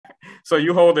So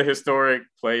you hold a historic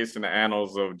place in the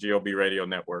annals of GOB Radio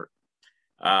Network.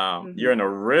 You're an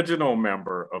original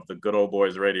member of the Good Old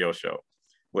Boys radio show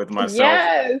with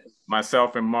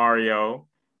myself and Mario.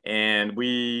 And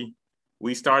we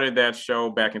started that show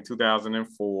back in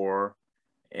 2004.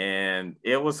 And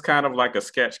it was kind of like a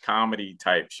sketch comedy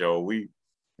type show. We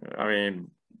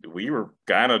were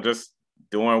kind of just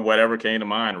doing whatever came to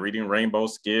mind, reading rainbow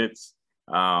skits,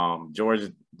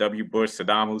 George W. Bush,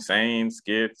 Saddam Hussein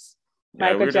skits.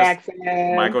 Michael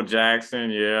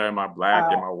Jackson, yeah, and my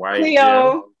black and my white.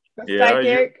 Cleo,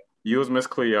 yeah, you was Miss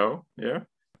Cleo, yeah.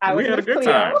 We had a good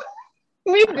time.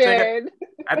 We did.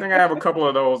 I think I have a couple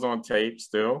of those on tape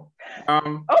still.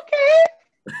 Okay.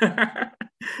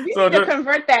 You need to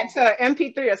convert that to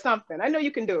MP3 or something. I know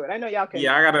you can do it. I know y'all can.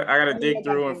 Yeah, I gotta dig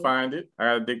through and find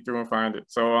it.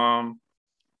 So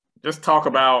just talk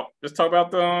about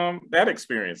that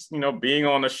experience. Being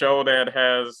on a show that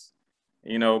has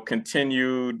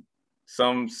continued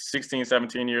some 16,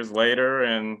 17 years later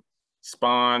and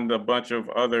spawned a bunch of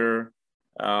other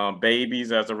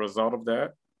babies as a result of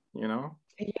that.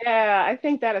 Yeah, I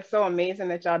think that is so amazing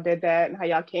that y'all did that and how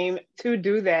y'all came to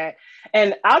do that.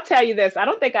 And I'll tell you this, I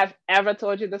don't think I've ever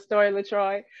told you the story,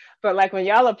 LaTroy, but like when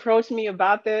y'all approached me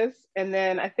about this, and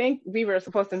then I think we were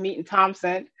supposed to meet in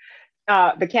Thompson,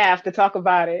 the CAF, to talk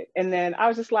about it. And then I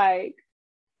was just like,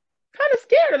 kind of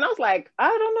scared. And I was like, I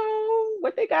don't know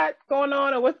what they got going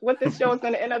on or what this show is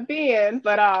going to end up being,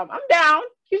 but I'm down.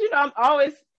 Because,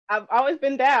 I've always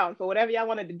been down for whatever y'all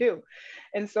wanted to do.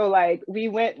 And so like we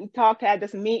went and talked, had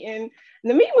this meeting,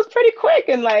 and the meeting was pretty quick,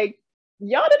 and like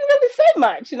y'all didn't really say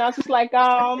much. And I was just like,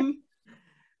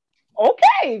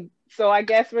 okay, so I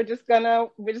guess we're just gonna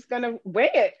wing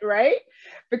it, right?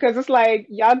 Because it's like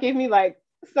y'all gave me like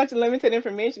such limited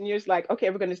information. You're just like, okay,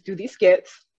 we're gonna do these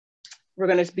skits, we're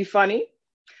gonna be funny,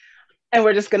 and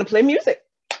we're just gonna play music,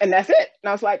 and that's it. And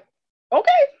I was like,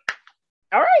 okay,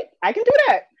 all right, I can do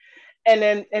that. And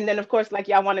then of course, like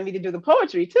y'all wanted me to do the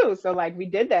poetry too. So like we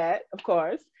did that, of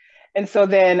course. And so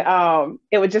then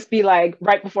it would just be like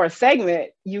right before a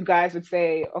segment, you guys would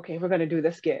say, okay, we're gonna do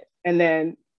this skit, and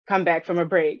then come back from a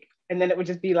break. And then it would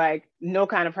just be like, no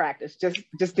kind of practice, just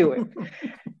do it.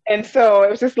 And so it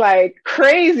was just like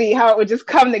crazy how it would just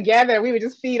come together. We would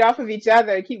just feed off of each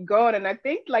other and keep going. And I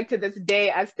think like to this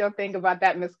day, I still think about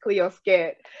that Miss Cleo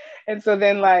skit. And so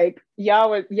then like y'all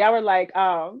were like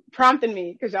prompting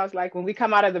me, because y'all was like, when we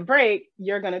come out of the break,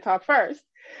 you're gonna talk first.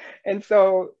 And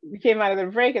so we came out of the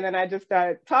break, and then I just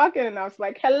started talking, and I was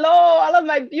like, hello, all of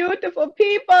my beautiful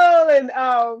people. And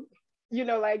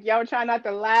like y'all were trying not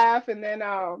to laugh, and then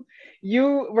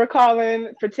you were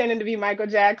pretending to be Michael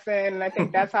Jackson, and I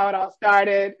think that's how it all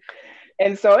started.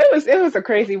 And so it was a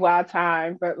crazy, wild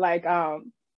time. But like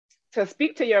to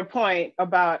speak to your point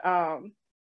about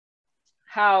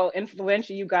how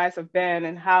influential you guys have been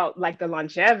and how like the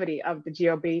longevity of the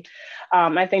GOB,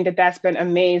 I think that's been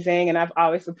amazing, and I've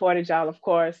always supported y'all, of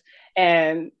course,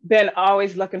 and been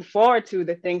always looking forward to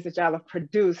the things that y'all have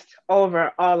produced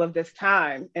over all of this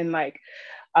time. And like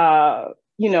all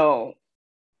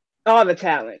the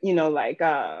talent, like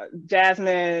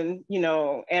Jasmine,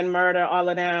 and Murder, all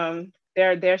of them,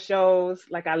 their shows,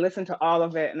 like I listened to all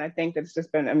of it, and I think that it's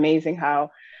just been amazing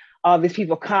how all these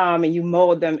people come and you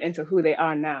mold them into who they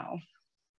are now.